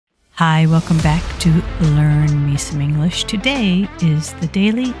Hi, welcome back to Learn Me Some English. Today is the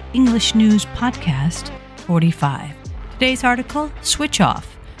Daily English News Podcast 45. Today's article, Switch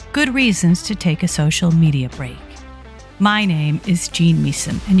Off, Good Reasons to Take a Social Media Break. My name is Jean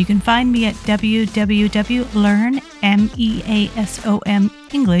Measom, and you can find me at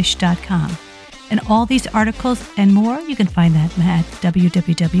www.learnmeasomenglish.com. And all these articles and more, you can find that at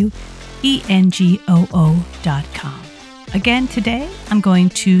www.engoo.com. Again, today, I'm going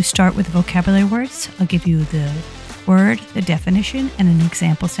to start with vocabulary words. I'll give you the word, the definition, and an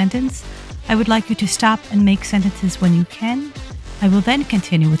example sentence. I would like you to stop and make sentences when you can. I will then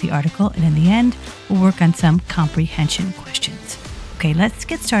continue with the article, and in the end, we'll work on some comprehension questions. Okay, let's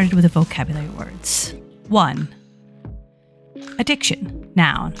get started with the vocabulary words. 1. Addiction,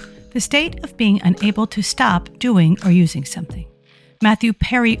 noun. The state of being unable to stop doing or using something. Matthew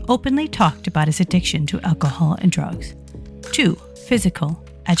Perry openly talked about his addiction to alcohol and drugs. 2. Physical,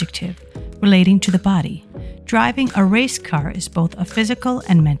 adjective, relating to the body. Driving a race car is both a physical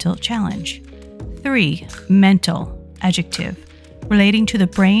and mental challenge. 3. Mental, adjective, relating to the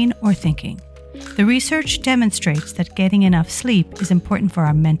brain or thinking. The research demonstrates that getting enough sleep is important for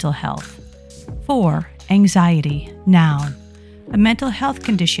our mental health. 4. Anxiety, noun, a mental health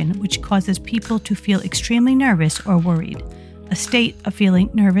condition which causes people to feel extremely nervous or worried, a state of feeling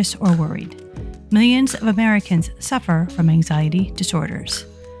nervous or worried. Millions of Americans suffer from anxiety disorders.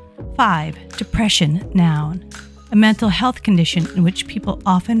 5. Depression, noun, a mental health condition in which people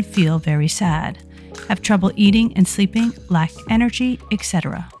often feel very sad, have trouble eating and sleeping, lack energy,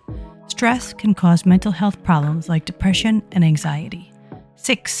 etc. Stress can cause mental health problems like depression and anxiety.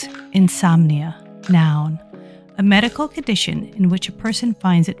 6. Insomnia, noun, a medical condition in which a person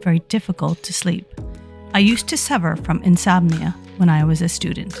finds it very difficult to sleep. I used to suffer from insomnia when I was a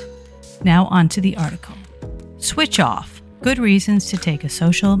student. Now on to the article. Switch off. Good reasons to take a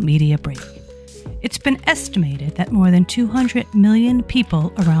social media break. It's been estimated that more than 200 million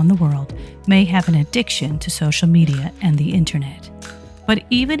people around the world may have an addiction to social media and the internet. But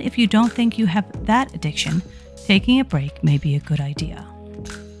even if you don't think you have that addiction, taking a break may be a good idea.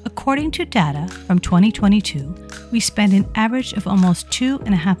 According to data from 2022, we spend an average of almost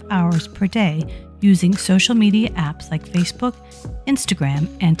 2.5 hours per day using social media apps like Facebook, Instagram,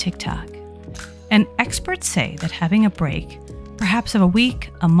 and TikTok. And experts say that having a break, perhaps of a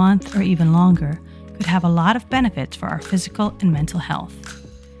week, a month, or even longer, could have a lot of benefits for our physical and mental health.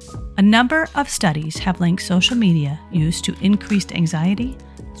 A number of studies have linked social media use to increased anxiety,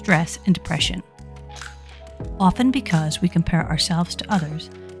 stress, and depression, often because we compare ourselves to others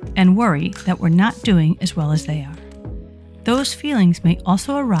and worry that we're not doing as well as they are. Those feelings may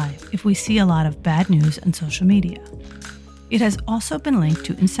also arise if we see a lot of bad news on social media. It has also been linked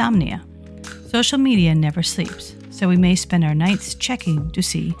to insomnia. Social media never sleeps, so we may spend our nights checking to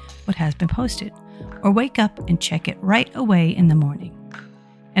see what has been posted, or wake up and check it right away in the morning.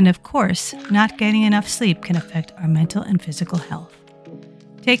 And of course, not getting enough sleep can affect our mental and physical health.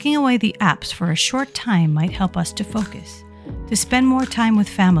 Taking away the apps for a short time might help us to focus, to spend more time with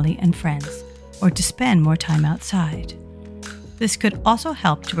family and friends, or to spend more time outside. This could also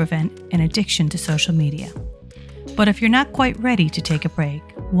help to prevent an addiction to social media. But if you're not quite ready to take a break,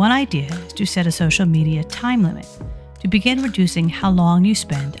 one idea is to set a social media time limit to begin reducing how long you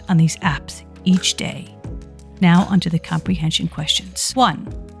spend on these apps each day. Now onto the comprehension questions. 1.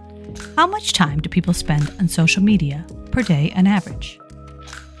 How much time do people spend on social media per day on average?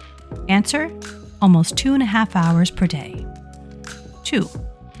 Answer: almost 2.5 hours per day. 2.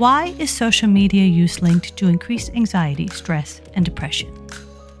 Why is social media use linked to increased anxiety, stress, and depression?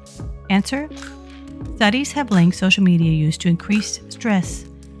 Answer: studies have linked social media use to increased stress,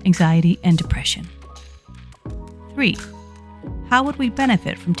 anxiety, and depression. 3. How would we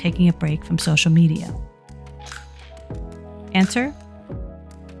benefit from taking a break from social media? Answer: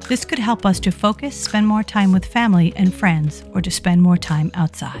 this could help us to focus, spend more time with family and friends, or to spend more time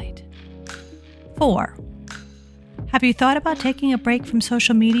outside. 4. Have you thought about taking a break from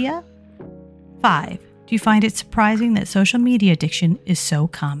social media? 5. Do you find it surprising that social media addiction is so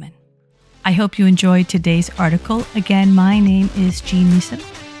common? I hope you enjoyed today's article. Again, my name is Jean Measom.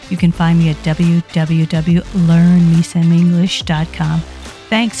 You can find me at www.learnmeasomenglish.com.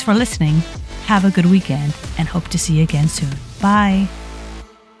 Thanks for listening. Have a good weekend and hope to see you again soon. Bye.